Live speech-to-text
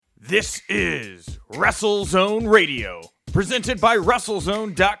This is WrestleZone Radio, presented by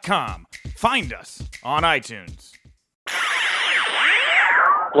WrestleZone.com. Find us on iTunes.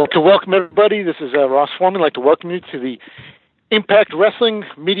 Well, to welcome everybody, this is Ross Foreman. I'd like to welcome you to the Impact Wrestling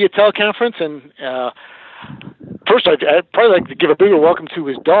Media Teleconference. And first, I'd probably like to give a bigger welcome to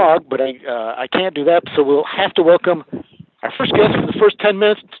his dog, but I can't do that, so we'll have to welcome our first guest for the first 10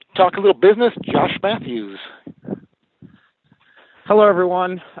 minutes to talk a little business, Josh Mathews. Hello,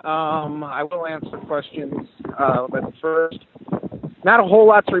 everyone. I will answer questions, but first, not a whole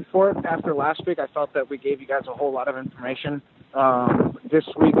lot to report after last week. I felt that we gave you guys a whole lot of information. This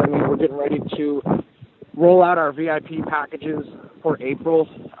week, we're getting ready to roll out our VIP packages for April.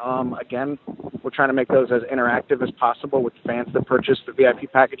 Again, we're trying to make those as interactive as possible with fans that purchase the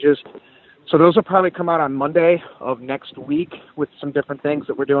VIP packages. So those will probably come out on Monday of next week with some different things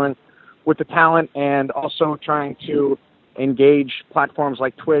that we're doing with the talent, and also trying to engage platforms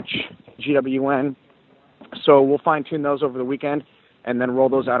like Twitch, GWN. So we'll fine-tune those over the weekend and then roll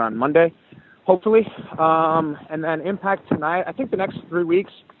those out on Monday, hopefully. And then Impact tonight, I think the next 3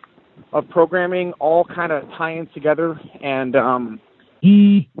 weeks of programming all kind of tie in together. And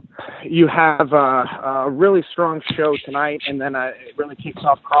you have a really strong show tonight, and then it really kicks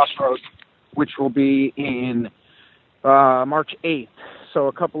off Crossroads, which will be in March 8th. So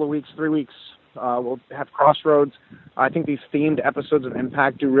a couple of weeks, 3 weeks, we'll have Crossroads. I think these themed episodes of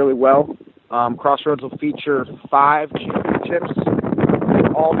Impact do really well. Crossroads will feature 5 championships,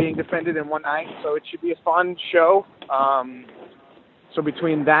 all being defended in one night, so it should be a fun show. So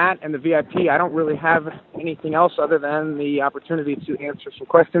between that and the VIP, I don't really have anything else other than the opportunity to answer some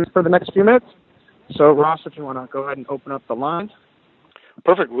questions for the next few minutes. So, Ross, if you want to go ahead and open up the line.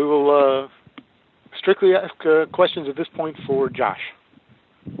 Perfect. We will strictly ask questions at this point for Josh.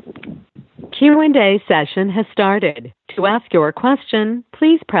 Q&A session has started. To ask your question,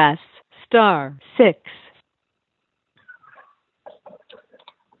 please press *6.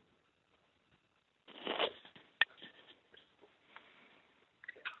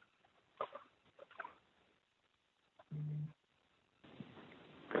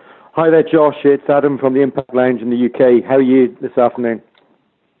 Hi there, Josh. It's Adam from the Impact Lounge in the UK. How are you this afternoon?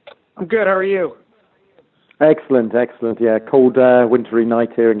 I'm good. How are you? Excellent. Yeah, cold, wintry night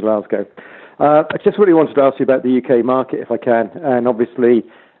here in Glasgow. I just really wanted to ask you about the UK market, if I can. And obviously,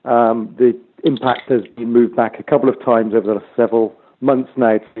 the Impact has been moved back a couple of times over the last several months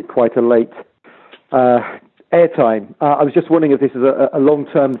now to quite a late airtime. I was just wondering if this is a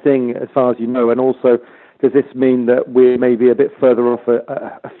long-term thing, as far as you know, and also, does this mean that we're maybe a bit further off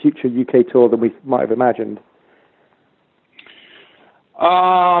a future UK tour than we might have imagined?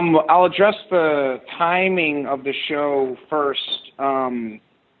 I'll address the timing of the show first.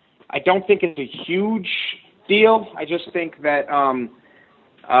 I don't think it's a huge deal. I just think that,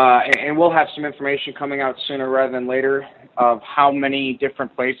 and we'll have some information coming out sooner rather than later of how many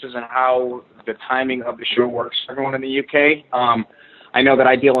different places and how the timing of the show works for everyone in the UK. I know that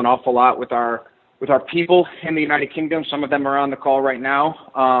I deal an awful lot with our people in the United Kingdom. Some of them are on the call right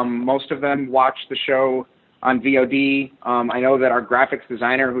now. Most of them watch the show on VOD. I know that our graphics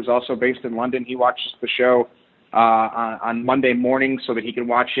designer, who's also based in London, he watches the show on Monday morning so that he can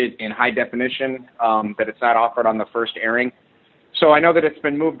watch it in high definition, that it's not offered on the first airing. So I know that it's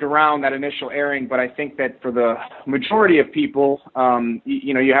been moved around, that initial airing, but I think that for the majority of people,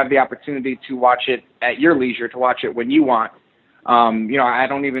 you have the opportunity to watch it at your leisure, to watch it when you want. I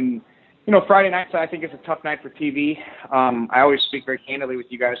don't even... Friday nights, I think, is a tough night for TV. I always speak very candidly with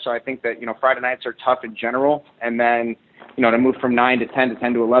you guys, so I think that, Friday nights are tough in general. And then, to move from 9 to 10 to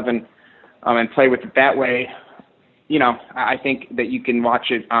 10 to 11 and play with it that way, I think that you can watch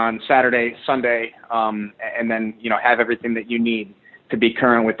it on Saturday, Sunday, and then, have everything that you need to be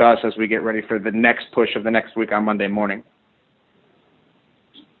current with us as we get ready for the next push of the next week on Monday morning.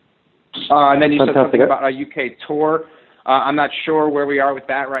 And then you said something about a UK tour. I'm not sure where we are with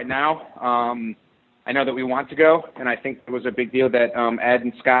that right now. I know that we want to go, and I think it was a big deal that Ed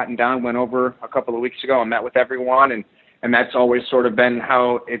and Scott and Don went over a couple of weeks ago and met with everyone, and that's always sort of been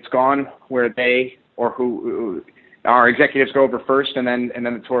how it's gone, where they or who our executives go over first, and then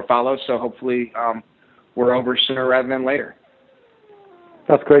the tour follows. So hopefully we're over sooner rather than later.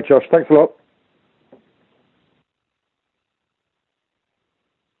 That's great, Josh. Thanks a lot.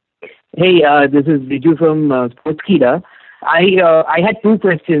 Hey, this is Viju from Sportskeeda. I had 2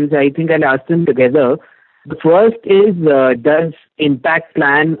 questions. I think I'll ask them together. The first is, does Impact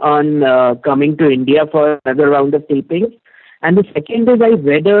plan on coming to India for another round of taping? And the second is, I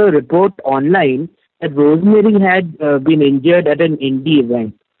read a report online that Rosemary had been injured at an indie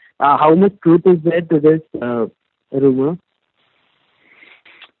event. How much truth is there to this rumor?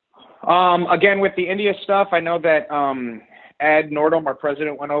 Again, with the India stuff, I know that Ed Nordholm, our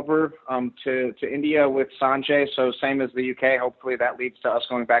president, went over to India with Sanjay. So same as the UK. Hopefully that leads to us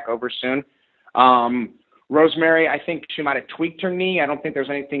going back over soon. Rosemary, I think she might have tweaked her knee. I don't think there's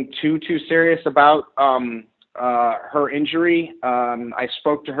anything too serious about her injury. I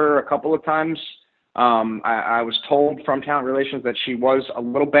spoke to her a couple of times. I was told from talent relations that she was a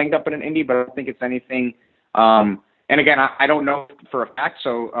little banged up in an indie, but I don't think it's anything. And again, I don't know for a fact,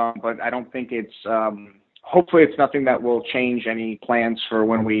 so but I don't think it's. Hopefully, it's nothing that will change any plans for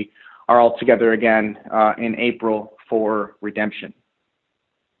when we are all together again in April for Redemption.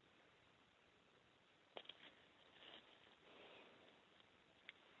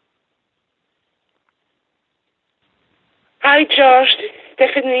 Hi, Josh. This is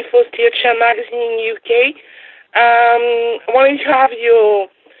Stephanie for Steel Magazine in UK. I wanted to have your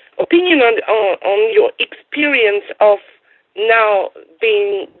opinion on your experience of now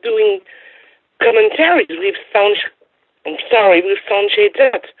doing commentaries with Sanjay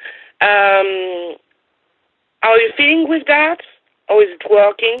Dutt. How are you feeling with that? Or is it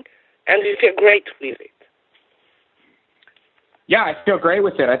working? And do you feel great with it? Yeah, I feel great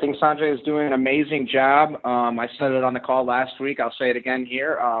with it. I think Sanjay is doing an amazing job. I said it on the call last week. I'll say it again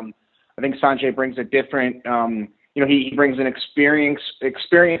here. I think Sanjay brings a different, he brings an experience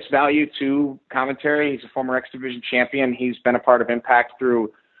value to commentary. He's a former X Division champion. He's been a part of Impact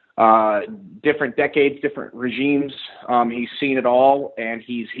through different decades, different regimes. He's seen it all, and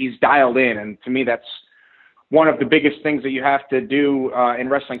he's dialed in. And to me, that's one of the biggest things that you have to do in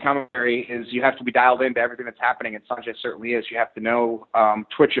wrestling commentary is you have to be dialed into everything that's happening, and Sanjay certainly is. You have to know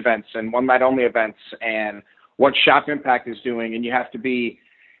Twitch events and one-night-only events and what Shop Impact is doing, and you have to be,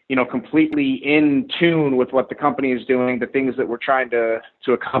 completely in tune with what the company is doing, the things that we're trying to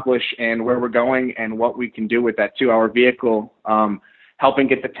accomplish, and where we're going, and what we can do with that 2-hour vehicle, helping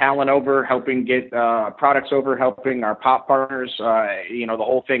get the talent over, helping get products over, helping our pop partners. The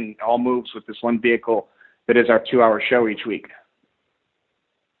whole thing all moves with this one vehicle that is our 2-hour show each week.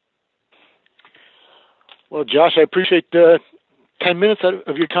 Well, Josh, I appreciate 10 minutes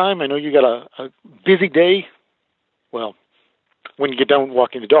of your time. I know you got a busy day. Well, when you get done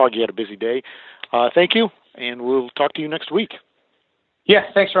walking the dog, you had a busy day. Thank you, and we'll talk to you next week. Yeah,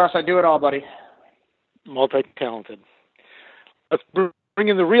 thanks, Ross. I do it all, buddy. Multi-talented. Let's bring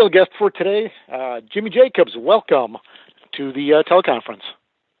in the real guest for today, Jimmy Jacobs. Welcome to the teleconference.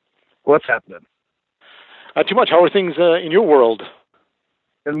 What's happening? Not too much. How are things in your world?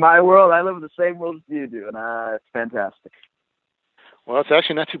 In my world, I live in the same world as you do, and it's fantastic. Well, it's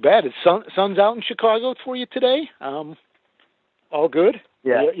actually not too bad. It's sun's out in Chicago for you today. All good?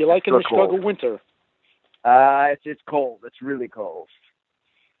 Yeah. You liking the Chicago cold. winter? It's cold. It's really cold.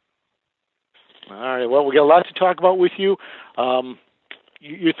 All right. Well, we got a lot to talk about with you.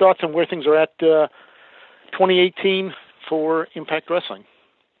 Your thoughts on where things are at 2018 for Impact Wrestling?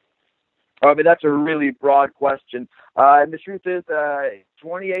 I mean, that's a really broad question. And the truth is,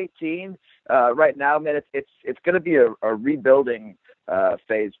 2018 right now, man, it's going to be a rebuilding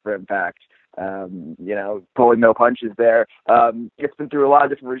phase for Impact. Pulling no punches there. It's been through a lot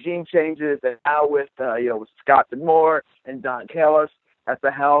of different regime changes, and now with Scott Moore and Don Callis at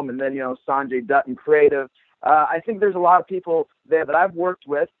the helm, and then Sanjay Dutt in creative. I think there's a lot of people there that I've worked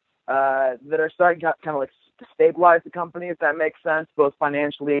with that are starting to kind of like stabilize the company, if that makes sense, both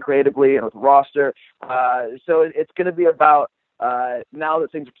financially and creatively, and with the roster. So it's going to be about now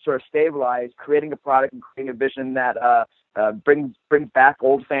that things are sort of stabilized, creating a product and creating a vision that brings back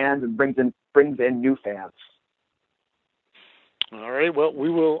old fans and brings in new fans. All right. Well, we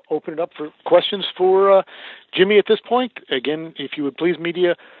will open it up for questions for Jimmy at this point. Again, if you would please,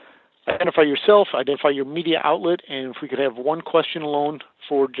 media, identify yourself, identify your media outlet, and if we could have one question alone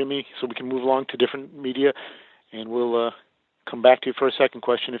for Jimmy so we can move along to different media, and we'll come back to you for a second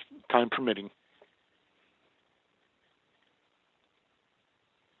question if time permitting.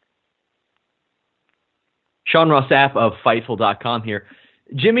 Sean Rossap of Fightful.com here.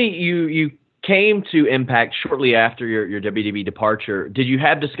 Jimmy, you came to Impact shortly after your WWE departure. Did you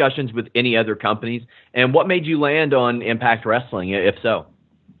have discussions with any other companies? And what made you land on Impact Wrestling, if so?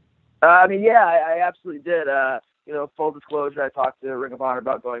 I absolutely did. Full disclosure, I talked to Ring of Honor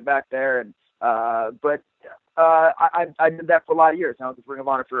about going back there, and but I did that for a lot of years. I was with Ring of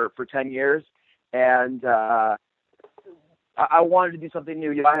Honor for 10 years, and I wanted to do something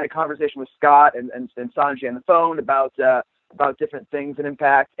new. I had a conversation with Scott and Sanjay on the phone about different things in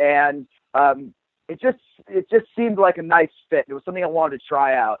Impact, and it just seemed like a nice fit. It was something I wanted to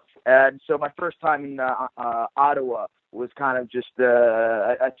try out, and so my first time in Ottawa was kind of just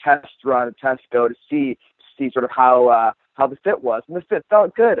a test run, a test go to see sort of how how the fit was, and the fit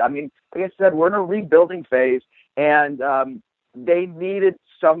felt good. I mean, like I said, we're in a rebuilding phase, and they needed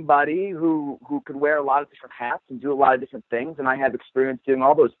somebody who could wear a lot of different hats and do a lot of different things, and I have experience doing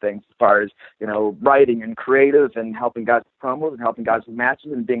all those things as far as, you know, writing and creative and helping guys with promos and helping guys with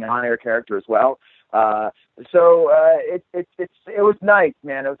matches and being an on-air character as well. It was nice,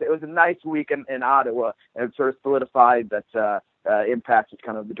 man. It was a nice week in Ottawa, and it sort of solidified that Impact is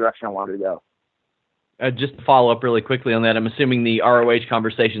kind of the direction I wanted to go. Just to follow up really quickly on that, I'm assuming the ROH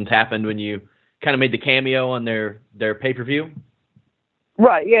conversations happened when you kind of made the cameo on their pay-per-view?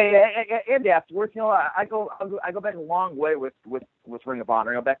 Right, yeah, and afterwards, you know, I go back a long way with Ring of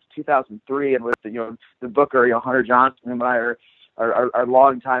Honor. I go back to 2003, and with the booker, Hunter Johnson and I are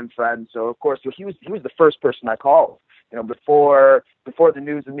longtime friends. So of course, he was the first person I called. You know, before the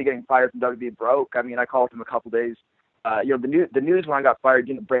news of me getting fired from WWE broke. I mean, I called him a couple days. The news when I got fired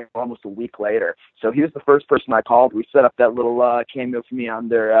didn't break almost a week later. So he was the first person I called. We set up that little cameo for me on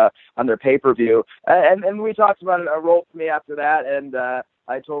their pay-per-view, and we talked about a role for me after that. And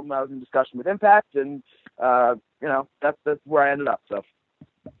I told him I was in discussion with Impact, and that's where I ended up. So,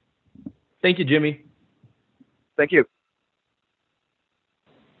 thank you, Jimmy. Thank you.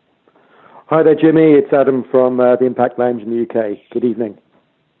 Hi there, Jimmy. It's Adam from the Impact Lounge in the UK. Good evening.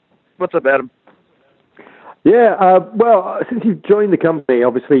 What's up, Adam? Yeah, well, since you've joined the company,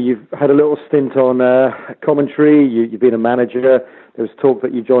 obviously you've had a little stint on commentary. You've been a manager. There was talk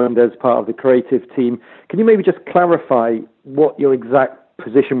that you joined as part of the creative team. Can you maybe just clarify what your exact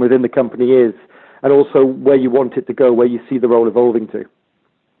position within the company is, and also where you want it to go, where you see the role evolving to?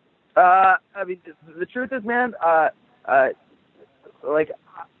 I mean, the truth is, man, like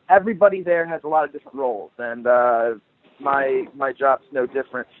everybody there has a lot of different roles, and my job's no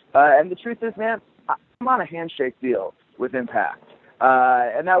different. And the truth is, man, I'm on a handshake deal with Impact,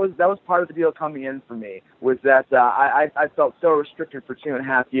 and that was part of the deal coming in for me, was that I felt so restricted for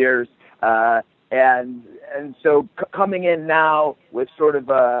 2.5 years, and so coming in now with sort of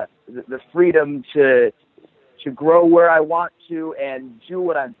the freedom to grow where I want to and do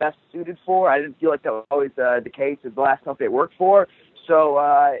what I'm best suited for. I didn't feel like that was always the case with the last company I worked for. So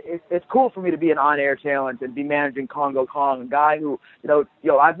it's cool for me to be an on-air talent and be managing Congo Kong, a guy who,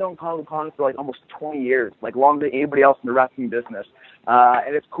 I've known Congo Kong for like almost 20 years, like longer than anybody else in the wrestling business.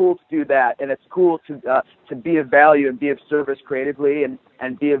 And it's cool to do that, and it's cool to be of value and be of service creatively,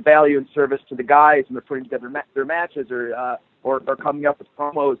 and be of value and service to the guys when they're putting together their matches or coming up with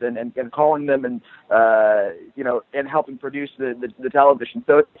promos and calling them and and helping produce the television.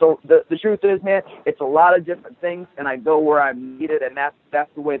 So the truth is, man, it's a lot of different things, and I go where I'm needed, and that's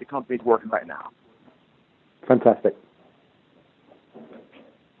the way the company's working right now. Fantastic.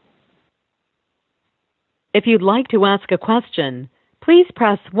 If you'd like to ask a question, please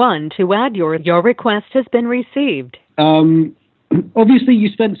press 1 to add your request has been received. Obviously, you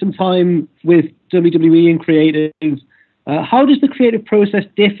spent some time with WWE and creative. How does the creative process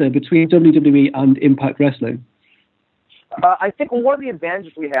differ between WWE and Impact Wrestling? I think one of the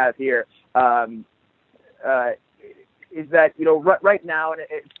advantages we have here is that, right now, and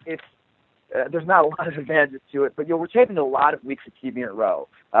it's there's not a lot of advantages to it, but we're taping a lot of weeks of TV in a row.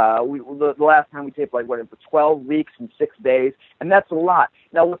 The last time we taped 12 weeks and 6 days, and that's a lot.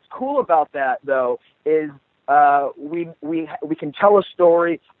 Now, what's cool about that, though, is we can tell a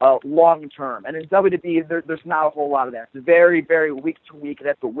story long term, and in WWE there's not a whole lot of that. It's very, very week to week, and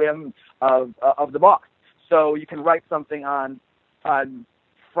at the whim of the boss. So you can write something on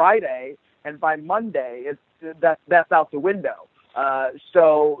Friday, and by Monday that's out the window.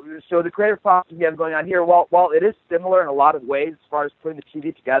 So the creative process we have going on here, while it is similar in a lot of ways as far as putting the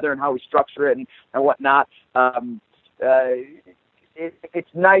TV together and how we structure it and whatnot,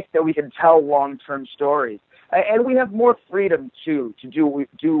 it's nice that we can tell long-term stories, and we have more freedom to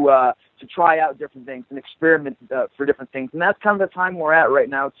try out different things and experiment for different things, and that's kind of the time we're at right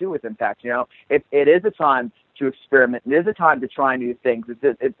now too with Impact. It is a time to experiment. It is a time to try new things.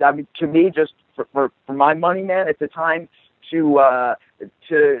 I mean, to me, just for my money, man, it's a time to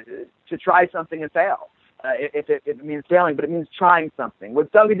try something and fail. If it means failing, but it means trying something.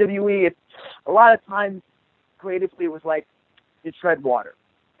 With WWE, it's a lot of times creatively it was like you tread water.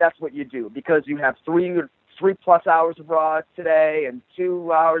 That's what you do, because you have 3+ hours of Raw today and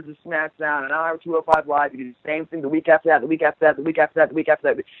 2 hours of SmackDown, an hour of 205 Live. You do the same thing the week after that, the week after that, the week after that, the week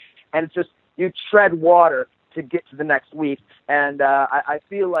after that, and it's just you tread water to get to the next week. And I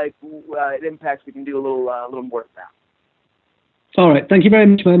feel like at Impact we can do a little more than that. All right. Thank you very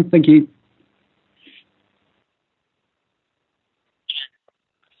much, man. Thank you.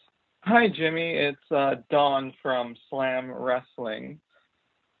 Hi, Jimmy. It's Don from Slam Wrestling.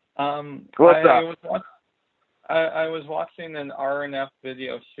 What's up? I was watching an RNF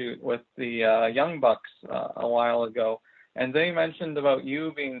video shoot with the Young Bucks a while ago, and they mentioned about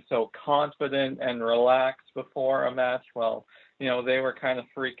you being so confident and relaxed before a match. Well, they were kind of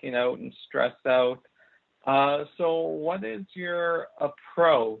freaking out and stressed out. So what is your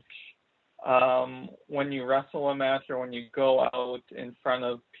approach when you wrestle a match or when you go out in front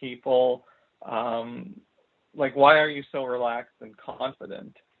of people? Why are you so relaxed and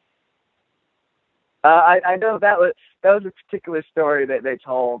confident? I know that was a particular story that they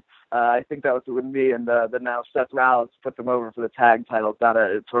told. I think that was with me and the now Seth Rollins put them over for the tag titles down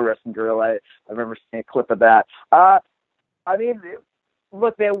at Pro Wrestling Guerrilla. I remember seeing a clip of that.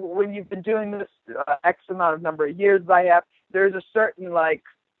 Look, man, when you've been doing this X amount of number of years I have, there's a certain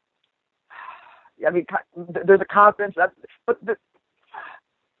there's a confidence. How do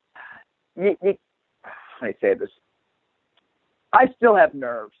I say this? I still have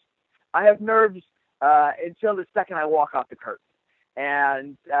nerves. I have nerves until the second I walk off the curtain.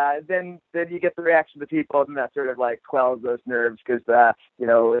 And then you get the reaction of the people, and that sort of quells those nerves because,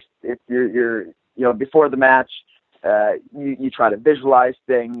 if you're before the match, you try to visualize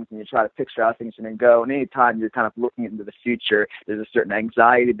things and you try to picture how things are going to go. And anytime you're kind of looking into the future, there's a certain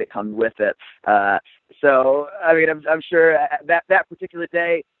anxiety that comes with it. So, I'm sure that particular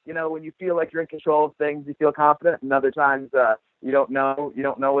day, when you feel like you're in control of things, you feel confident. And other times, you don't know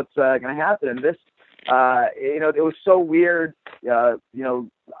what's going to happen. And this, it was so weird,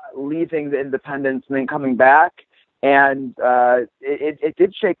 leaving the independents and then coming back. And it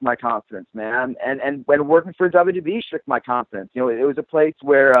did shake my confidence, man. And when working for WWE shook my confidence. It was a place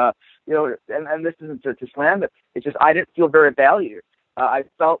where, and this isn't to slam it, it's just I didn't feel very valued. I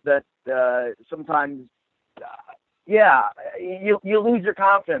felt that sometimes, you lose your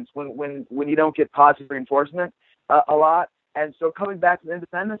confidence when you don't get positive reinforcement a lot. And so coming back to the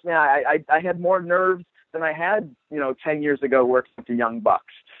independents, man, I had more nerves than I had, 10 years ago working with the Young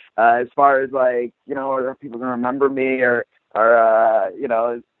Bucks. As far as are people going to remember me or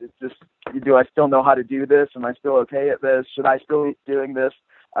it's just, do I still know how to do this? Am I still okay at this? Should I still be doing this?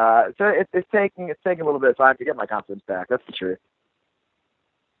 So it's taking a little bit of time to get my confidence back. That's the truth.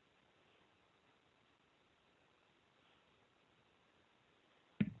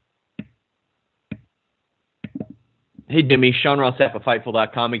 Hey, Jimmy, Sean Ross Sapp at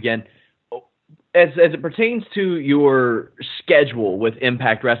Fightful.com again. As it pertains to your schedule with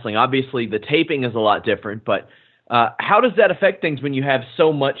Impact Wrestling, obviously the taping is a lot different, but how does that affect things when you have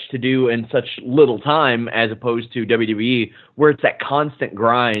so much to do in such little time as opposed to WWE, where it's that constant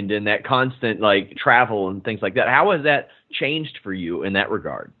grind and that constant travel and things like that? How has that changed for you in that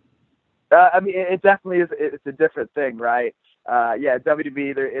regard? It definitely is. It's a different thing, right?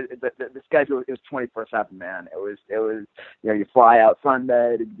 WWE, the schedule is 24/7, man. It was, you fly out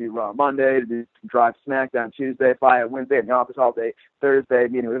Sunday to do Raw Monday, to drive SmackDown Tuesday, fly out Wednesday, in the office all day Thursday,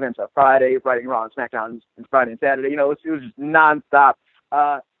 meeting with events on Friday, writing Raw and SmackDown on Friday and Saturday. It was just nonstop.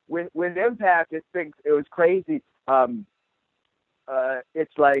 With Impact, it was crazy.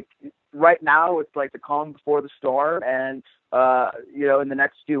 It's like right now, it's like the calm before the storm, and in the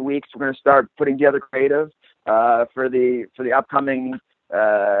next few weeks, we're going to start putting together creative for the upcoming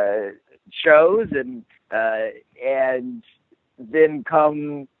shows, and then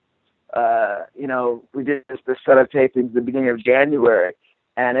come we did this set of tapings at the beginning of January,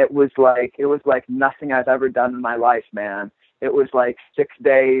 and it was like nothing I've ever done in my life, man. It was like 6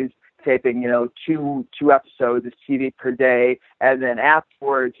 days taping, two episodes of TV per day, and then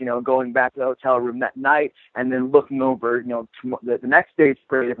afterwards, going back to the hotel room that night, and then looking over, the next day's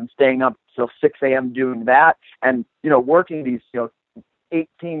creative and staying up till 6 a.m. doing that, and working these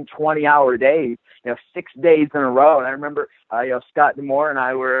 18, 20-hour days, 6 days in a row. And I remember, Scott Demore and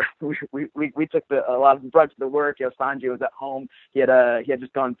I we took a lot of the brunt of the work. Sanjay was at home. He had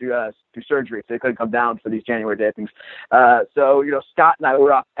just gone through surgery, so he couldn't come down for these January tapings. So Scott and I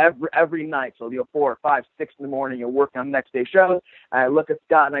were up every night, so 4, 5, 6 in the morning, working on the next day's shows. I look at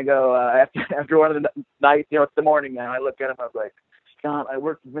Scott and I go, after one of the nights, it's the morning now. I look at him, I was like, Scott, I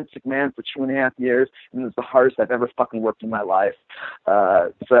worked with Vince McMahon for 2.5 years, and it's the hardest I've ever fucking worked in my life.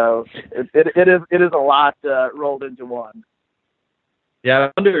 So it is a lot rolled into one. Yeah,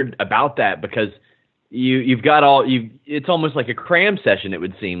 I wondered about that because you've got it's almost like a cram session, it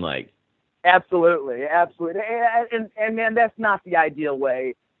would seem like. Absolutely. And man, that's not the ideal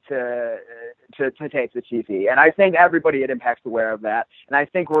way to to take the TV. And I think everybody at Impact's aware of that. And I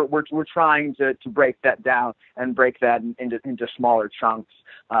think we're trying to break that down and break that into smaller chunks.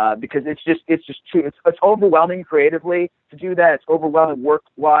 Because it's just too, it's overwhelming creatively to do that. It's overwhelming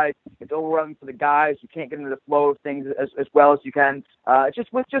work-wise. It's overwhelming for the guys. You can't get into the flow of things as well as you can.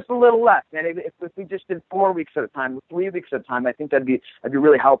 Just with just a little less. And if we just did 4 weeks at a time, or 3 weeks at a time, I think that'd be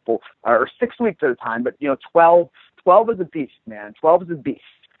really helpful. Or 6 weeks at a time. But 12 is a beast, man. 12 is a beast.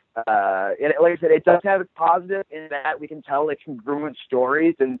 And like I said, it does have its positive in that we can tell congruent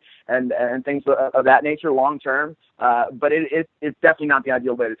stories and things of that nature long term. But it's definitely not the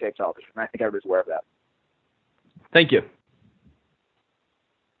ideal way to take television. I think everybody's aware of that. Thank you.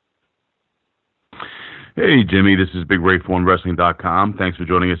 Hey, Jimmy, this is Big Ray from Wrestling.com. Thanks for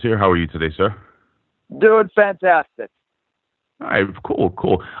joining us here. How are you today, sir? Doing fantastic. All right,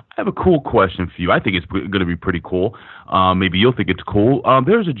 cool. I have a cool question for you. I think it's going to be pretty cool. Maybe you'll think it's cool.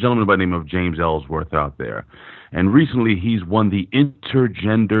 There's a gentleman by the name of James Ellsworth out there, and recently he's won the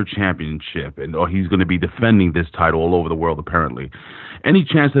Intergender Championship, and he's going to be defending this title all over the world, apparently. Any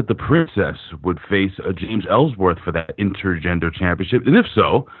chance that the Princess would face James Ellsworth for that Intergender Championship? And if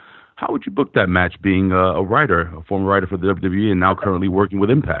so, how would you book that match, being a former writer for the WWE and now currently working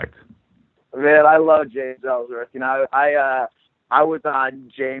with Impact? Man, I love James Ellsworth. I was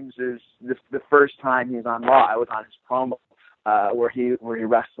on James's the first time he was on Raw. I was on his promo where he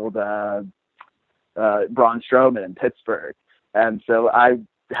wrestled Braun Strowman in Pittsburgh, and so I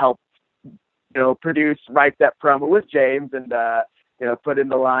helped write that promo with James, and put in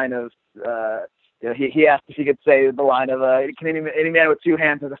the line of he asked if he could say the line of can any man with two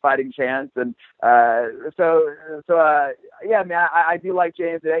hands has a fighting chance, and yeah, man, I do like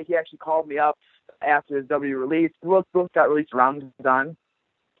James today. He actually called me up after his W release. Both got released around the time,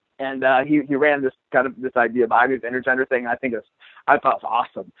 and he ran this idea behind this intergender thing. I thought it was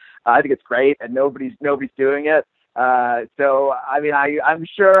awesome. I think it's great, and nobody's doing it. So I mean, I'm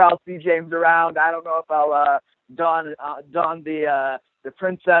sure I'll see James around. I don't know if I'll don the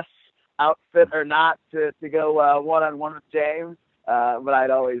princess outfit or not to go one-on-one with James. But I'd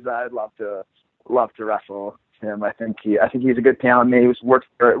love to wrestle him. I think he's a good talent. He's worked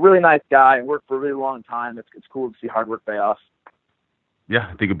for a really nice guy and worked for a really long time. It's cool to see hard work pay off. Yeah,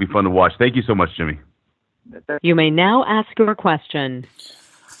 I think it'd be fun to watch. Thank you so much, Jimmy. You may now ask your question.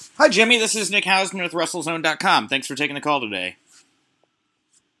 Hi, Jimmy. This is Nick Hausman with WrestleZone.com. Thanks for taking the call today.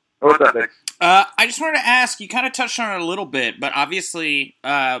 What's up, Nick? I just wanted to ask, you kind of touched on it a little bit, but obviously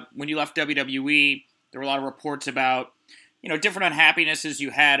when you left WWE, there were a lot of reports about, different unhappinesses you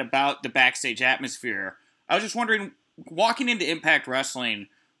had about the backstage atmosphere. I was just wondering, walking into Impact Wrestling,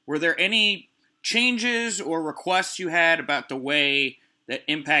 were there any changes or requests you had about the way that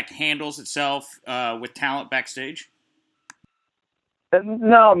Impact handles itself with talent backstage?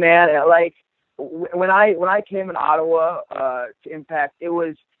 No, man. Like when I came in Ottawa to Impact, it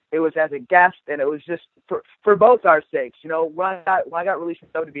was as a guest, and it was just for both our sakes. When I got released from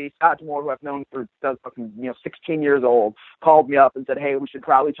WWE, Scott D'Amore, who I've known for 16 years old, called me up and said, "Hey, we should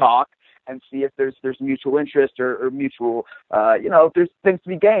probably talk and see if there's mutual interest or mutual, if there's things to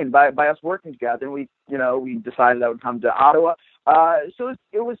be gained by us working together." And we decided I would come to Ottawa. So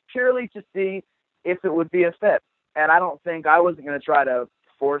it was purely to see if it would be a fit. And I wasn't going to try to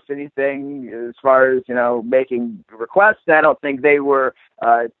force anything as far as, making requests. I don't think they were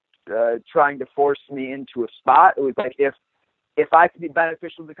trying to force me into a spot. It was like, if I could be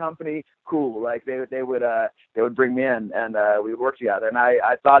beneficial to the company, cool. Like they would bring me in, and we would work together. And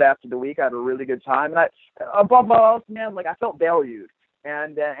I thought after the week I had a really good time. And above all else, man, I felt valued.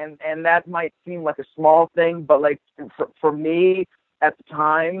 And that might seem like a small thing, but for me at the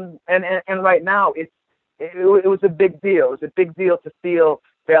time and right now, it was a big deal. It was a big deal to feel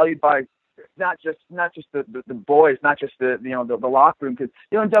valued by not just the boys, not just the locker room, because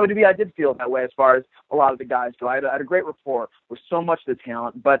in WWE I did feel that way as far as a lot of the guys go. I had a great rapport with so much of the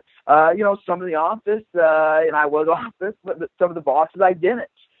talent, but some of the office and I was office, but some of the bosses I didn't.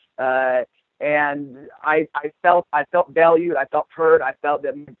 And I felt valued. I felt heard. I felt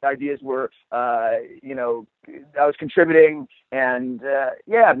that my ideas were, I was contributing. And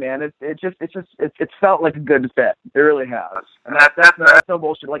yeah, man, it felt like a good fit. It really has. And that's no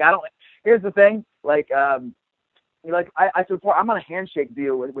bullshit. Here's the thing. I said before, I'm on a handshake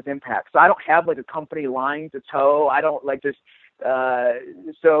deal with Impact, so I don't have a company line to toe. I don't this.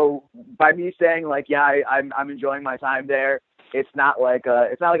 So by me saying I'm enjoying my time there, it's not like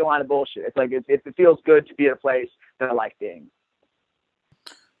a line of bullshit. It's it feels good to be at a place that I like being.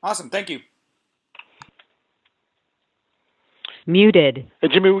 Awesome, thank you. Muted. Hey,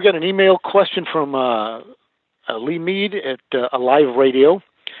 Jimmy, we got an email question from Lee Mead at Alive Radio.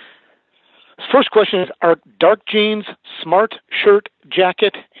 first question is, are dark jeans, smart shirt,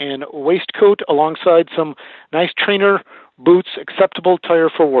 jacket, and waistcoat alongside some nice trainer boots acceptable attire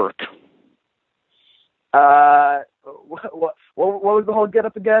for work? What was the whole get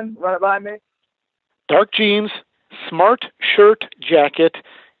up again? Run it by me. Dark jeans, smart shirt, jacket,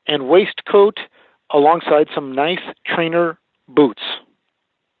 and waistcoat alongside some nice trainer boots.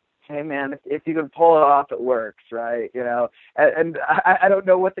 Hey man, if you can pull it off, it works, right? You know, and I don't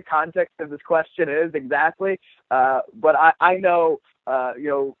know what the context of this question is exactly, but I know, you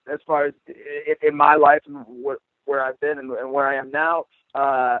know, as far as in my life and where I've been and where I am now,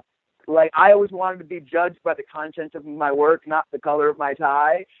 like I always wanted to be judged by the content of my work, not the color of my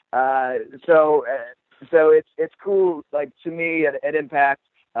tie. So it's cool. Like to me at Impact,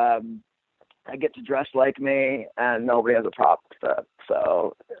 I get to dress like me, and nobody has a problem with that.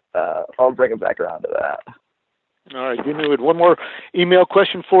 So I'll bring it back around to that. All right, Jimmy, with one more email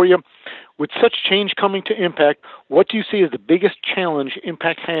question for you. With such change coming to Impact, what do you see as the biggest challenge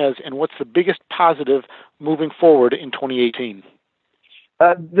Impact has, and what's the biggest positive moving forward in 2018?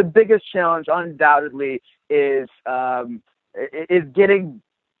 The biggest challenge, undoubtedly, is getting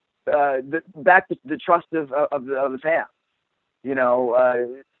back the trust of the fans. You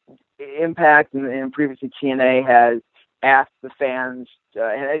know, Impact and previously TNA has asked the fans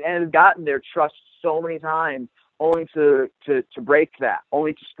and has gotten their trust so many times, only to break that,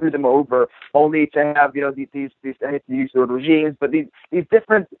 only to screw them over, only to have, you know, these I hate to use the word regimes, but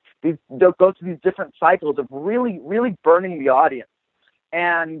they'll go through these different cycles of really burning the audience.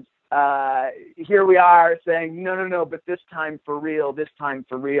 And here we are saying no, but this time for real.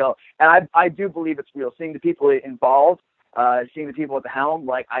 And I do believe it's real. Seeing the people involved, seeing the people at the helm,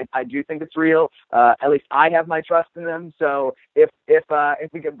 like I do think it's real. At least I have my trust in them. So if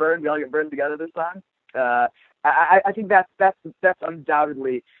we get burned, we all get burned together this time. I think that's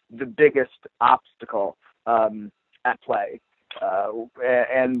undoubtedly the biggest obstacle at play.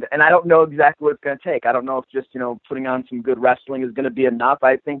 And I don't know exactly what it's going to take. I don't know if just, you know, putting on some good wrestling is going to be enough.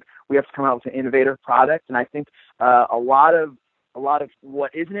 I think we have to come out with an innovative product, and I think a lot of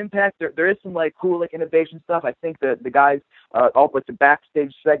what is an Impact, there is some like cool like innovation stuff. I think that the guys all with the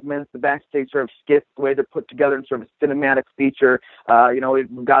backstage segments, the backstage sort of skits, the way they're put together in sort of a cinematic feature. You know,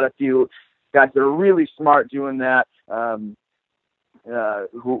 we've got a few guys that are really smart doing that.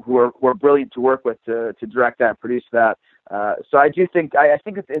 Who are brilliant to work with to direct that and produce that. So I do think I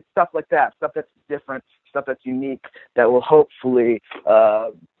think it's stuff like that, stuff that's different, stuff that's unique, that will hopefully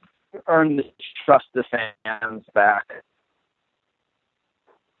earn the trust of the fans back.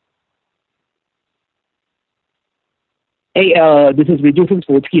 Hey, this is Viju from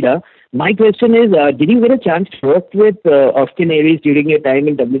Sportskeeda. My question is, did you get a chance to work with Austin Aries during your time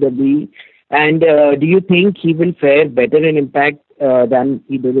in WWE? And do you think he will fare better in Impact than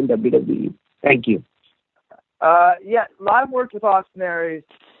he did in WWE? Thank you. Yeah, I've worked with Austin Aries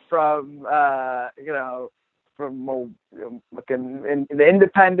from looking in the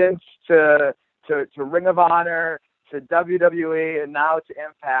independents to Ring of Honor to WWE and now to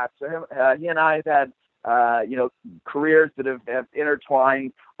Impact. So he and I have had careers that have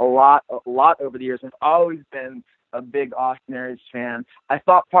intertwined a lot over the years. I've always been a big Austin Aries fan. I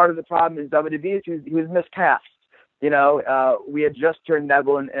thought part of the problem is WWE, he was miscast. You know, we had just turned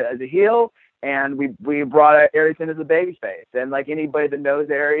Neville as a heel, and we brought Aries in as a babyface. And like anybody that knows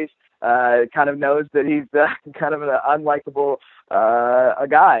Aries, kind of knows that he's kind of an unlikable a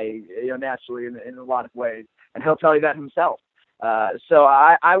guy, you know, naturally in a lot of ways. And he'll tell you that himself. So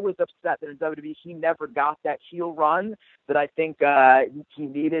I was upset that in WWE he never got that heel run that I think he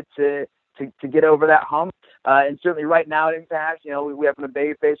needed to get over that hump. And certainly right now at Impact, you know, we have him in a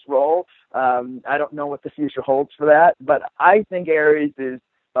babyface role. I don't know what the future holds for that, but I think Aries is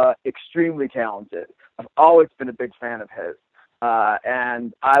extremely talented. I've always been a big fan of his,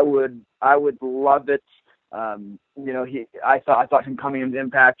 and I would love it. You know, I thought him coming into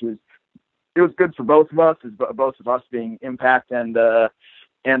Impact was good for both of us, both of us being Impact and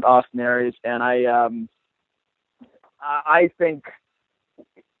Austin Aries, and I think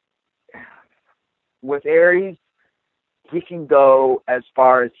with Aries, he can go as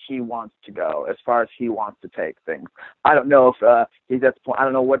far as he wants to go, as far as he wants to take things. I don't know if he's at the point. I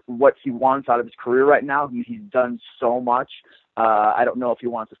don't know what he wants out of his career right now. He's done so much. I don't know if he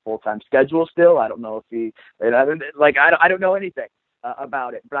wants a full-time schedule still. I don't know if he I don't know anything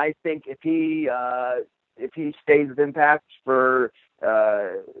about it. But I think if he stays with Impact for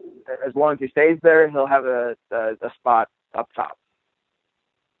as long as he stays there, he'll have a spot up top.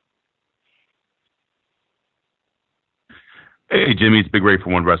 Hey, Jimmy, it's Big Ray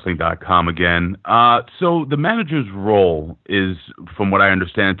from OneWrestling.com again. So the manager's role is, from what I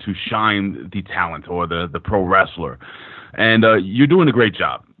understand, to shine the talent or the pro wrestler. And you're doing a great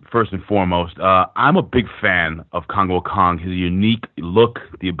job, first and foremost. I'm a big fan of Kongo Kong, his unique look,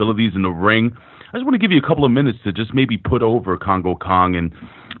 the abilities in the ring. I just want to give you a couple of minutes to just maybe put over Kongo Kong and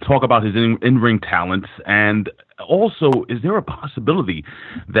talk about his in-ring talents. And also, is there a possibility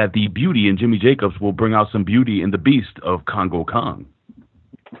that the beauty in Jimmy Jacobs will bring out some beauty in the beast of Kongo Kong?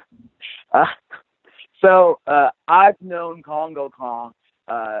 So I've known Kongo Kong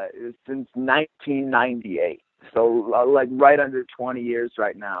since 1998. So like right under 20 years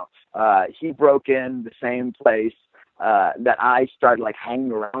right now. He broke in the same place that I started like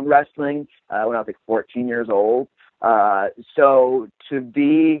hanging around wrestling when I was like 14 years old. So to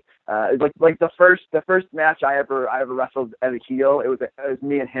be like the first match I ever wrestled as a heel, it was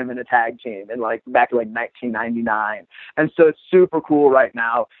me and him in a tag team, and like back in like 1999. And so it's super cool right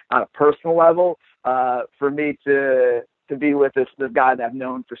now on a personal level for me to be with this guy that I've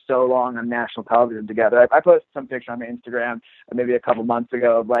known for so long on national television together. I posted some picture on my Instagram maybe a couple months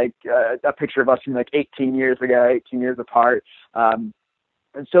ago of like a picture of us from like 18 years apart.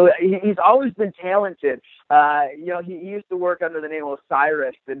 And so he's always been talented. He used to work under the name of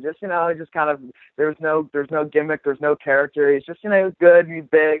Osiris, and just kind of there's no gimmick, there's no character. He's just he was good, he's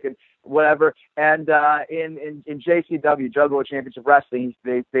big, and whatever. And in JCW, Juggalo Championship Wrestling,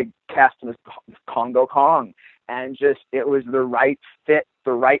 they cast him as Kongo Kong, and just it was the right fit,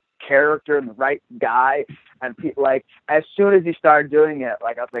 the right character, and the right guy. And like as soon as he started doing it,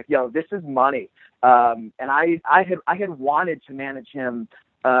 like I was like, yo, this is money. And I had wanted to manage him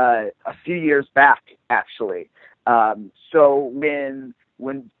a few years back, actually. So when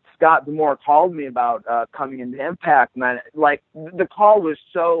Scott D'Amore called me about coming into Impact, man, like the call was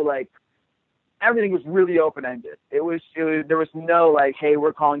so like everything was really open ended. It was there was no like, hey,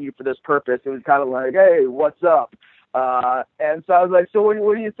 we're calling you for this purpose. It was kind of like, hey, what's up? And so I was like, so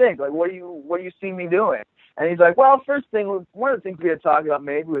what do you think? Like, what do you see me doing? And he's like, well, one of the things we had talked about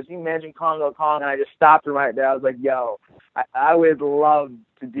maybe was you managing Kongo Kong, and I just stopped him right there. I was like, yo, I would love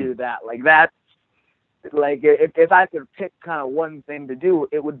to do that. Like that, like if I could pick kind of one thing to do,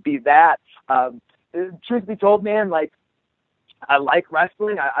 it would be that. Truth be told, man, like I like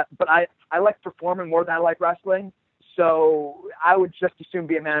wrestling, but I like performing more than I like wrestling. So I would just as soon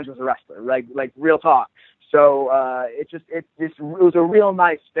be a manager as a wrestler, like real talk. So it was a real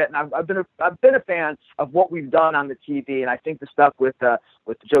nice fit, and I've been a fan of what we've done on the TV, and I think the stuff with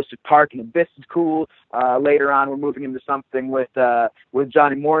Joseph Park and Abyss is cool. Later on, we're moving into something with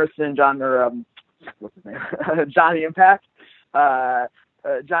Johnny Morrison, what's his name, Johnny Impact.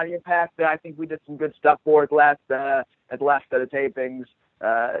 Johnny Impact. I think we did some good stuff for it at the last set of tapings.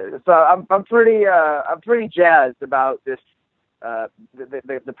 So I'm pretty jazzed about this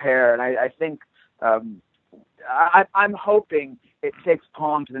the pair, and I think. I'm hoping it takes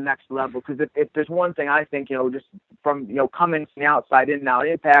Kong to the next level, because if there's one thing I think, just from, coming from the outside in now,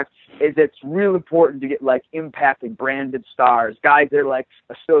 Impact, is it's real important to get like Impact and branded stars, guys that are like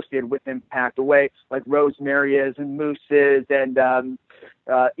associated with Impact, the way like Rosemary is and Moose is and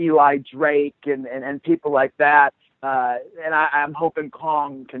Eli Drake and people like that. And I'm hoping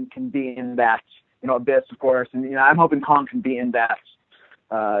Kong can be in that, Abyss, of course, and I'm hoping Kong can be in that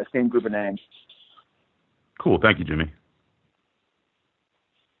same group of names. Cool. Thank you, Jimmy.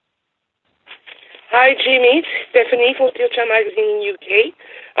 Hi, Jimmy. It's Stephanie from Future Magazine UK.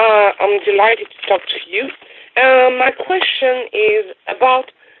 I'm delighted to talk to you. My question is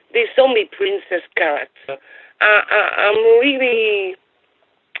about the Zombie Princess character. I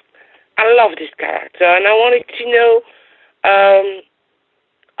love this character, and I wanted to know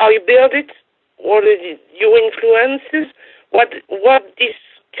how you build it, what are your influences, what this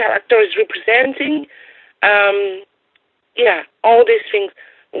character is representing. All these things.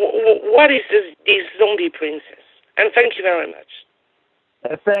 What is this Zombie Princess? And thank you very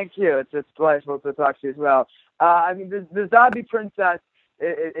much. Thank you. It's delightful to talk to you as well. The Zombie Princess,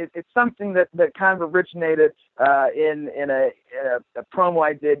 it's something that kind of originated in a promo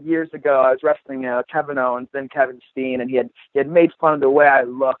I did years ago. I was wrestling Kevin Owens, then Kevin Steen, and he had made fun of the way I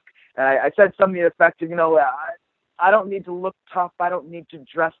look. And I said something effective, I don't need to look tough. I don't need to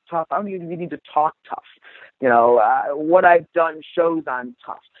dress tough. I don't even need to talk tough. What I've done shows I'm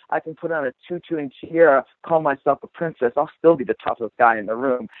tough. I can put on a tutu and tiara, call myself a princess. I'll still be the toughest guy in the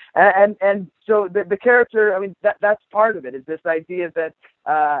room. And so the character, that's part of it, is this idea that,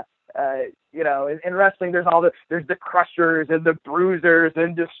 in wrestling, there's the crushers and the bruisers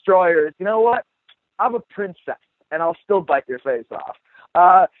and destroyers. You know what? I'm a princess, and I'll still bite your face off.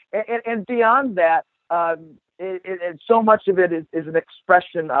 And beyond that, so much of it is an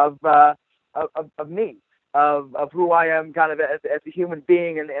expression of me, of who I am, kind of as a human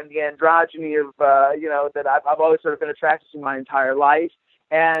being, and the androgyny of that I've always sort of been attracted to my entire life.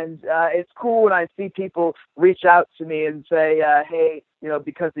 And it's cool when I see people reach out to me and say, hey,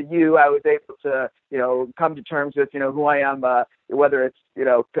 because of you, I was able to, come to terms with, who I am, whether it's,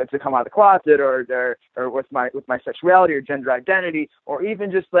 to come out of the closet or with my sexuality or gender identity, or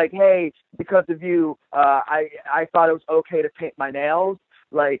even just like, hey, because of you, I thought it was okay to paint my nails.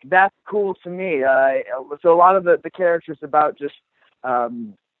 Like, that's cool to me. So a lot of the characters about just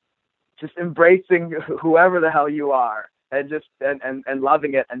embracing whoever the hell you are, and just and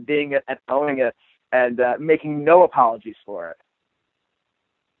loving it and being it and owning it, and making no apologies for it.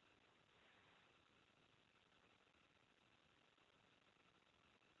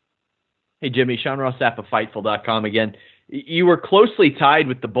 Hey, Jimmy, Sean Rossap of Fightful.com again. You were closely tied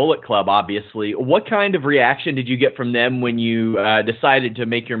with the Bullet Club, obviously. What kind of reaction did you get from them when you decided to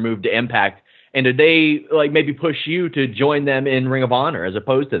make your move to Impact? And did they maybe push you to join them in Ring of Honor as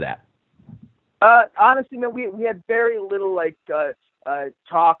opposed to that? Honestly, man, we had very little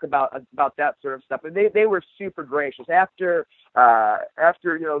talk about that sort of stuff, and they were super gracious after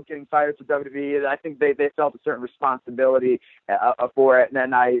getting fired to WWE. I think they felt a certain responsibility for it, and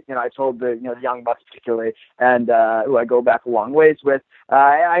then I told the Young Bucks particularly, and who I go back a long ways with.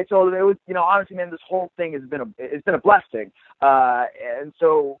 I told them it was honestly, man, this whole thing has been a blessing, and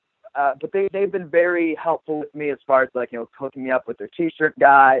so. But they've been very helpful with me as far as hooking me up with their T-shirt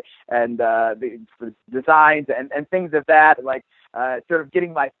guy and the designs and things of that, sort of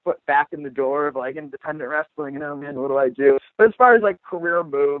getting my foot back in the door of independent wrestling. Man, what do I do? But as far as career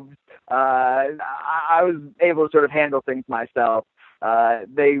moves, I was able to sort of handle things myself.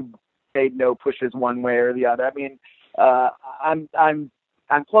 They made no pushes one way or the other. I mean,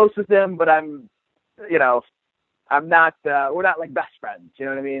 I'm close with them, but I'm not, we're not like best friends, you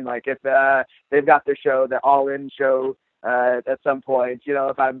know what I mean? Like if they've got their show, their all-in show at some point,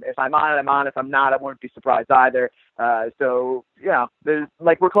 if I'm on it, I'm on. If I'm not, I won't be surprised either. So, there's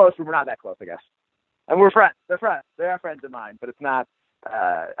we're close, but we're not that close, I guess. And we're friends. They're friends. They are friends of mine, but it's not,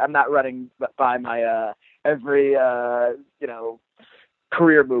 I'm not running by my every,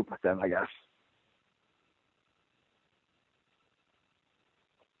 career move with them, I guess.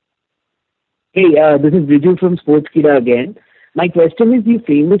 Hey, this is Viju from Sportskeeda again. My question is, you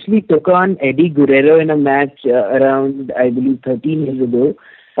famously took on Eddie Guerrero in a match around, I believe, 13 years ago.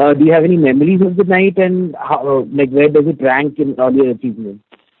 Do you have any memories of the night, and how, where does it rank in all your achievements?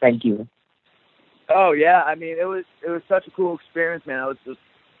 Thank you. Oh yeah, I mean, it was such a cool experience, man.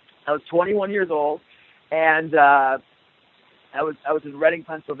 I was 21 years old, and I was in Reading,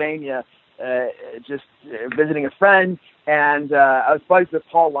 Pennsylvania, just visiting a friend, and I was buddies with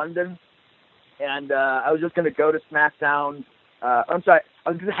Paul London. And I was just going to go to SmackDown. I was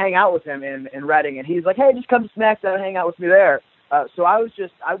going to hang out with him in Reading. And he's like, hey, just come to SmackDown and hang out with me there. So I went to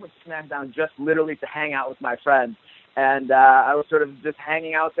SmackDown just literally to hang out with my friend. And I was sort of just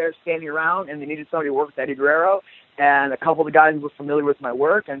hanging out there, standing around, and they needed somebody to work with Eddie Guerrero. And a couple of the guys were familiar with my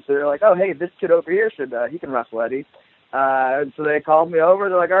work. And so they're like, oh, hey, this kid over here he can wrestle Eddie. And so they called me over.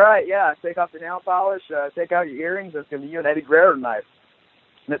 They're like, all right, yeah, take off your nail polish, take out your earrings. It's going to be you and Eddie Guerrero tonight.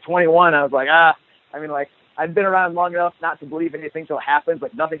 And at 21, I was like, I've been around long enough not to believe anything till it happens.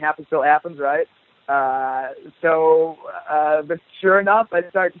 Nothing happens till it happens, right? But sure enough, I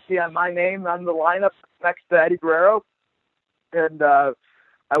started to see my name on the lineup next to Eddie Guerrero. And I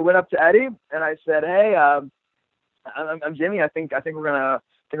went up to Eddie and I said, hey, I'm Jimmy. I think we're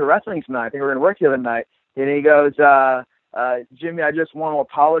wrestling tonight. I think we're going to work together tonight. And he goes, Jimmy, I just want to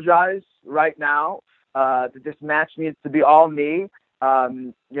apologize right now that this match needs to be all me.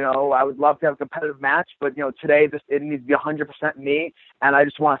 I would love to have a competitive match, but today it needs to be 100% me. And I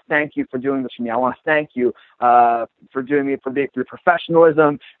just want to thank you for doing this for me. I want to thank you for doing it, for your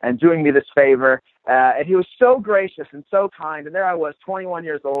professionalism and doing me this favor. And he was so gracious and so kind. And there I was, 21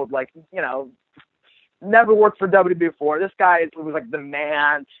 years old, never worked for WWE before. This guy was like the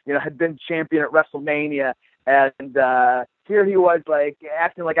man, had been champion at WrestleMania, and here he was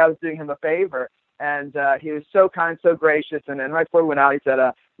acting like I was doing him a favor. And he was so kind, so gracious. And right before we went out, he said,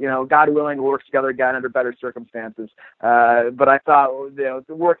 God willing, we'll work together again under better circumstances. But I thought,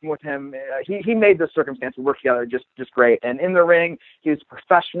 working with him, he made the circumstances work together just great. And in the ring, he was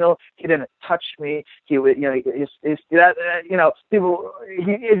professional. He didn't touch me. He would, his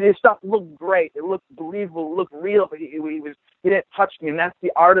stuff looked great. It looked believable. It looked real. But he didn't touch me, and that's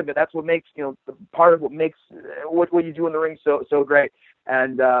the art of it. That's what makes, part of what makes what you do in the ring so great.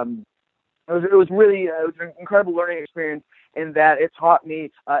 And it was really an incredible learning experience, in that it taught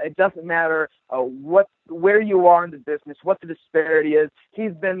me it doesn't matter where you are in the business, what the disparity is.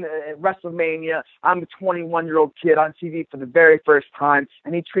 He's been at WrestleMania. I'm a 21-year-old kid on TV for the very first time,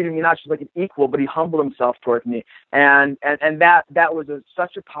 and he treated me not just like an equal, but he humbled himself towards me. And that was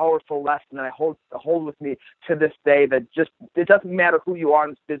such a powerful lesson that I hold with me to this day, that just it doesn't matter who you are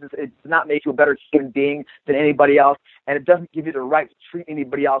in this business. It does not make you a better human being than anybody else, and it doesn't give you the right to treat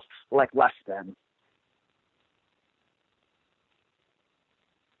anybody else like less than.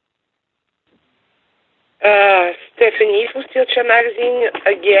 Stephanie for Steel Chair Magazine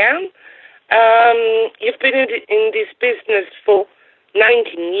again. You've been in this business for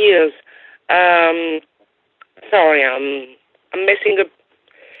 19 years. Sorry, I'm messing up.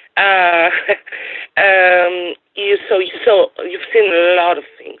 You've seen a lot of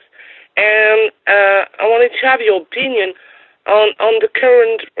things, and I wanted to have your opinion on the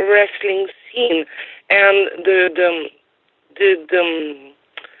current wrestling scene and the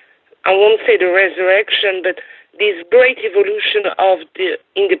I won't say the resurrection, but this great evolution of the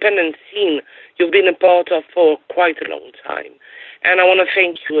independent scene you've been a part of for quite a long time. And I want to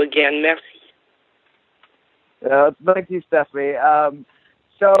thank you again. Merci. Thank you, Stephanie.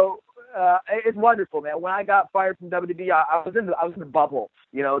 It's wonderful, man. When I got fired from WWE, I was in the bubble.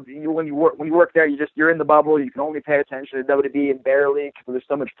 You know, when you work there, you're in the bubble. You can only pay attention to WWE and barely because there's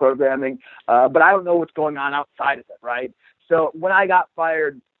so much programming. But I don't know what's going on outside of it, right? So when I got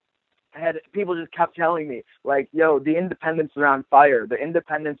fired, people just kept telling me, like, yo, the independents are on fire. The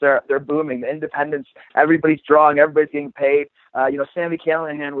independents they're booming. The independents, everybody's drawing, everybody's getting paid. Sammy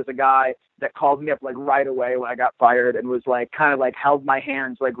Callahan was a guy that called me up like right away when I got fired and was like kind of like held my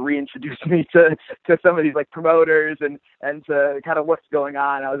hands, like reintroduced me to some of these like promoters and to kind of what's going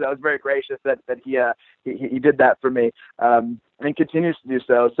on. I was very gracious that he did that for me. And continues to do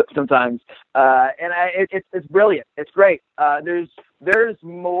so sometimes. It's brilliant. It's great. There's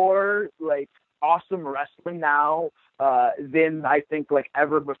more like awesome wrestling now than I think like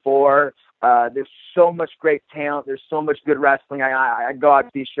ever before. There's so much great talent. There's so much good wrestling. I go out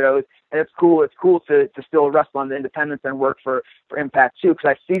to these shows, and it's cool. It's cool to still wrestle on the independents and work for Impact too.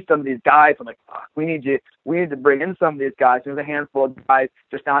 Because I see some of these guys, I'm like, we need to bring in some of these guys. There's a handful of guys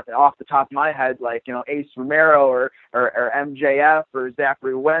just not off the top of my head, like Ace Romero or MJF or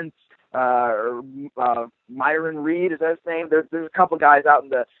Zachary Wentz. Or Myron Reed, is that his name? There's a couple guys out in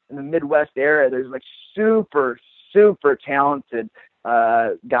the Midwest area. There's like super talented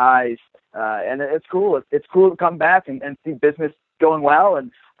guys, and it's cool. It's cool to come back and see business going well.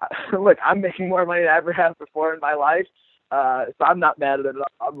 And look, I'm making more money than I ever have before in my life, so I'm not mad at it.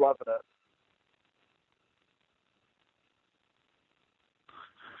 I'm loving it.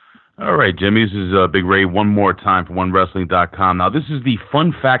 All right, Jimmy, this is Big Ray one more time for OneWrestling.com. Now, this is the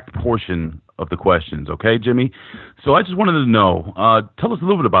fun fact portion of the questions, okay, Jimmy? So I just wanted to know, tell us a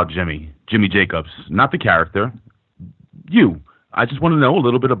little bit about Jimmy Jacobs, not the character, you. I just want to know a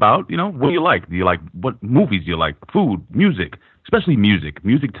little bit about, what do you like? Do you like, what movies do you like? Food, music, especially music.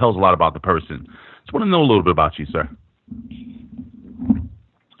 Music tells a lot about the person. Just want to know a little bit about you, sir.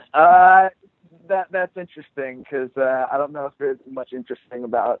 That's interesting because I don't know if there's much interesting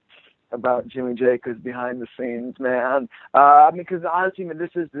about Jimmy Jacobs behind the scenes, man. Because honestly, this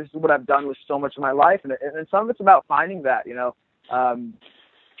is what I've done with so much of my life, and some of it's about finding that,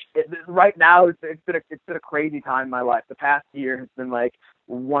 right now it's been a crazy time in my life. The past year has been like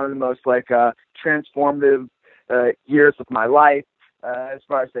one of the most like transformative years of my life. As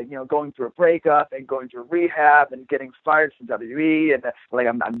far as like going through a breakup and going through rehab and getting fired from WWE and like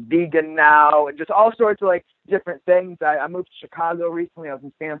I'm vegan now and just all sorts of like different things. I moved to Chicago recently. I was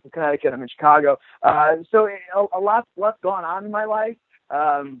in Stamford, Connecticut. I'm in Chicago. So a lot's gone on in my life.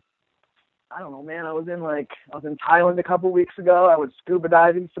 I don't know, man. I was in Thailand a couple weeks ago. I was scuba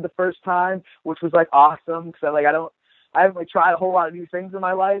diving for the first time, which was like awesome because I haven't tried a whole lot of new things in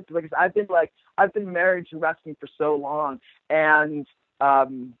my life. Like I've been married to wrestling for so long, and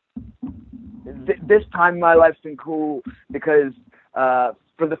this time in my life's been cool because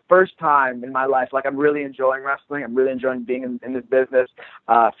for the first time in my life, like I'm really enjoying wrestling. I'm really enjoying being in this business.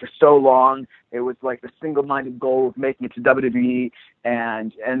 For so long, it was like the single-minded goal of making it to WWE,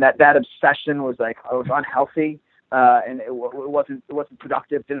 and that obsession was like I was unhealthy. And it wasn't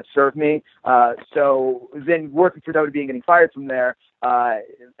productive, didn't serve me. So then working for WWE and getting fired from there,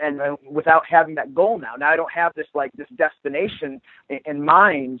 and without having that goal now I don't have this destination in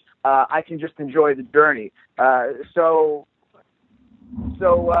mind. I can just enjoy the journey. So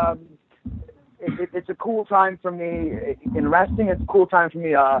it's a cool time for me in wrestling. It's a cool time for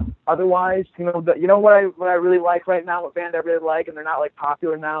me. Otherwise, what I really like right now, what band I really like, and they're not like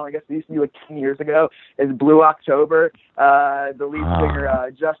popular now. I guess they used to be like 10 years ago. Is Blue October. The lead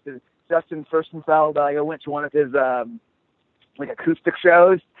singer Justin Furstenfeld. I went to one of his like acoustic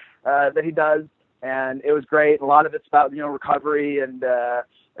shows that he does, and it was great. A lot of it's about recovery and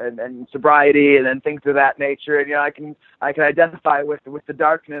sobriety and then things of that nature. And I can identify with the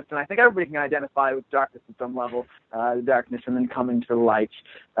darkness, and I think everybody can identify with darkness at some level, the darkness and then coming to the light.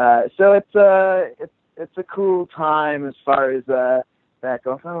 So it's a cool time as far as that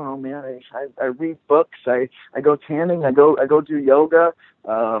goes. I don't know, man. I read books. I go tanning. I go do yoga.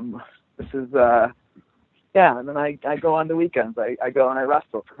 This is and then I go on the weekends. I go and I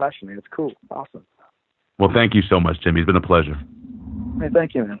wrestle professionally. It's cool. It's awesome. Well, thank you so much, Jimmy. It's been a pleasure. Hey,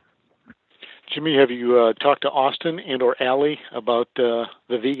 thank you, man. Jimmy, have you talked to Austin and or Allie about the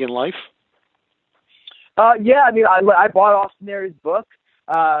vegan life? Yeah, I mean, I bought Austin Aries' book,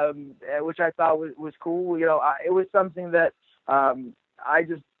 which I thought was cool. It was something that I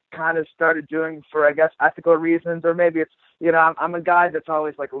just kind of started doing for, I guess, ethical reasons, or maybe it's, I'm a guy that's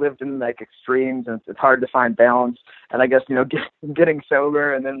always like lived in like extremes, and it's hard to find balance. And I guess, getting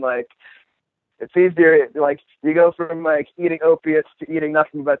sober and then like, it's easier, like, you go from, like, eating opiates to eating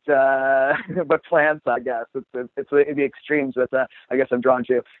nothing but plants, I guess. It's the extremes that I guess I'm drawn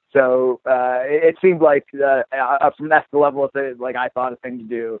to. So it seemed like, up from that level, like, I thought a thing to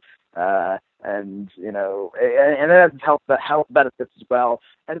do. And it has health benefits as well.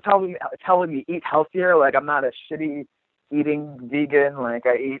 And it's helping me eat healthier. Like, I'm not a shitty eating vegan. Like,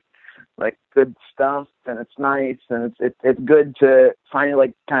 I eat like good stuff, and it's nice, and it's good to finally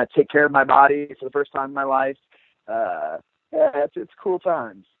like kind of take care of my body for the first time in my life. It's cool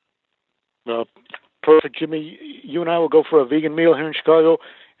times. Perfect, Jimmy. You and I will go for a vegan meal here in Chicago,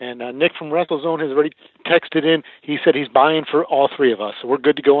 and Nick from WrestleZone has already texted in. He said he's buying for all three of us, so we're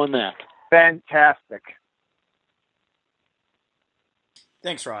good to go on that. Fantastic.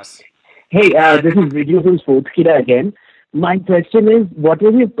 Thanks, Ross. Hey, this is Vidyu from Sportskida again. My question is, what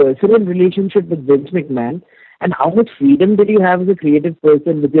was your personal relationship with Vince McMahon, and how much freedom did you have as a creative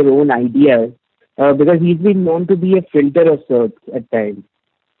person with your own ideas? Because he's been known to be a filter of sorts at times.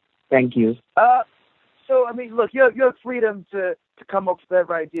 Thank you. So, I mean, look, you have freedom to come up with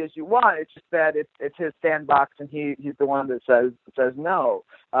whatever ideas you want. It's just that it's his sandbox, and he's the one that says no.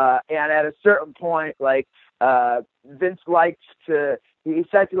 And at a certain point, like, Vince likes to. He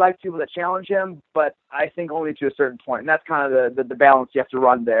says he likes people that challenge him, but I think only to a certain point. And that's kind of the balance you have to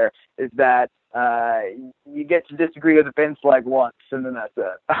run there, is that you get to disagree with Vince like once, and then that's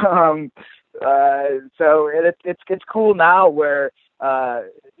it. So it's cool now where,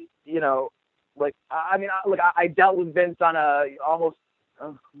 like, I mean, look, I dealt with Vince on at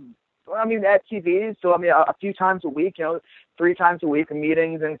TVs. So, I mean, a few times a week, 3 times a week in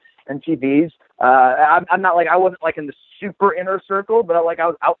meetings and TVs. I'm not like, I wasn't like in the super inner circle, but like I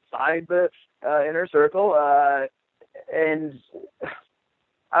was outside the inner circle. And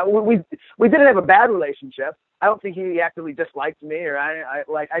we didn't have a bad relationship. I don't think he actively disliked me, or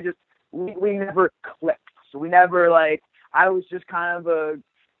we never clicked. So we never, like, I was just kind of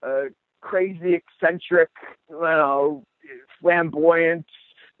a crazy, eccentric, flamboyant,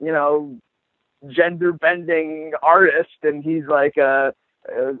 gender bending artist, and he's like a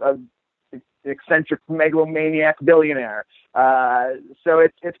eccentric megalomaniac billionaire. So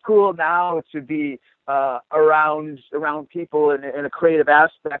it's cool now to be around people in a creative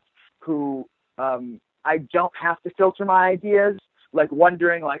aspect who I don't have to filter my ideas, like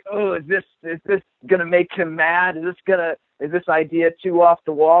wondering like, oh, is this gonna make him mad? Is this idea too off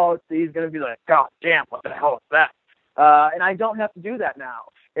the wall? He's gonna be like, God damn, what the hell is that? And I don't have to do that now.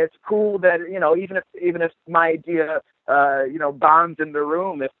 It's cool that, even if my idea, bombs in the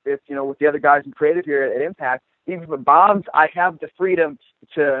room, if with the other guys in creative here at Impact, even if it bombs, I have the freedom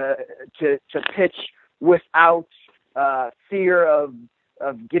to pitch without fear of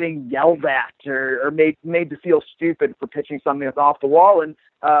getting yelled at or made to feel stupid for pitching something that's off the wall. And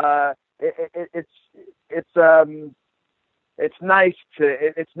it's nice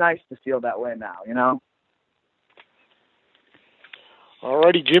to feel that way now, All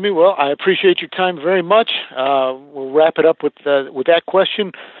righty, Jimmy. Well, I appreciate your time very much. We'll wrap it up with that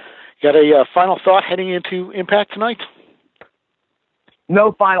question. Got a final thought heading into Impact tonight?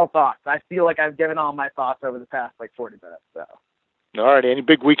 No final thoughts. I feel like I've given all my thoughts over the past 40 minutes. So. All right. Any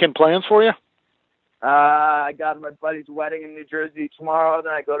big weekend plans for you? I got my buddy's wedding in New Jersey tomorrow.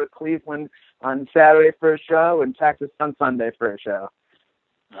 Then I go to Cleveland on Saturday for a show, and Texas on Sunday for a show.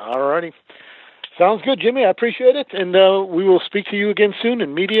 All righty. Sounds good, Jimmy. I appreciate it. And we will speak to you again soon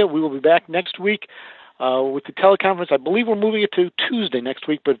in media. We will be back next week with the teleconference. I believe we're moving it to Tuesday next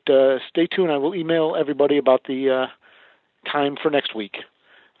week, but stay tuned. I will email everybody about the time for next week.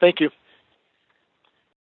 Thank you.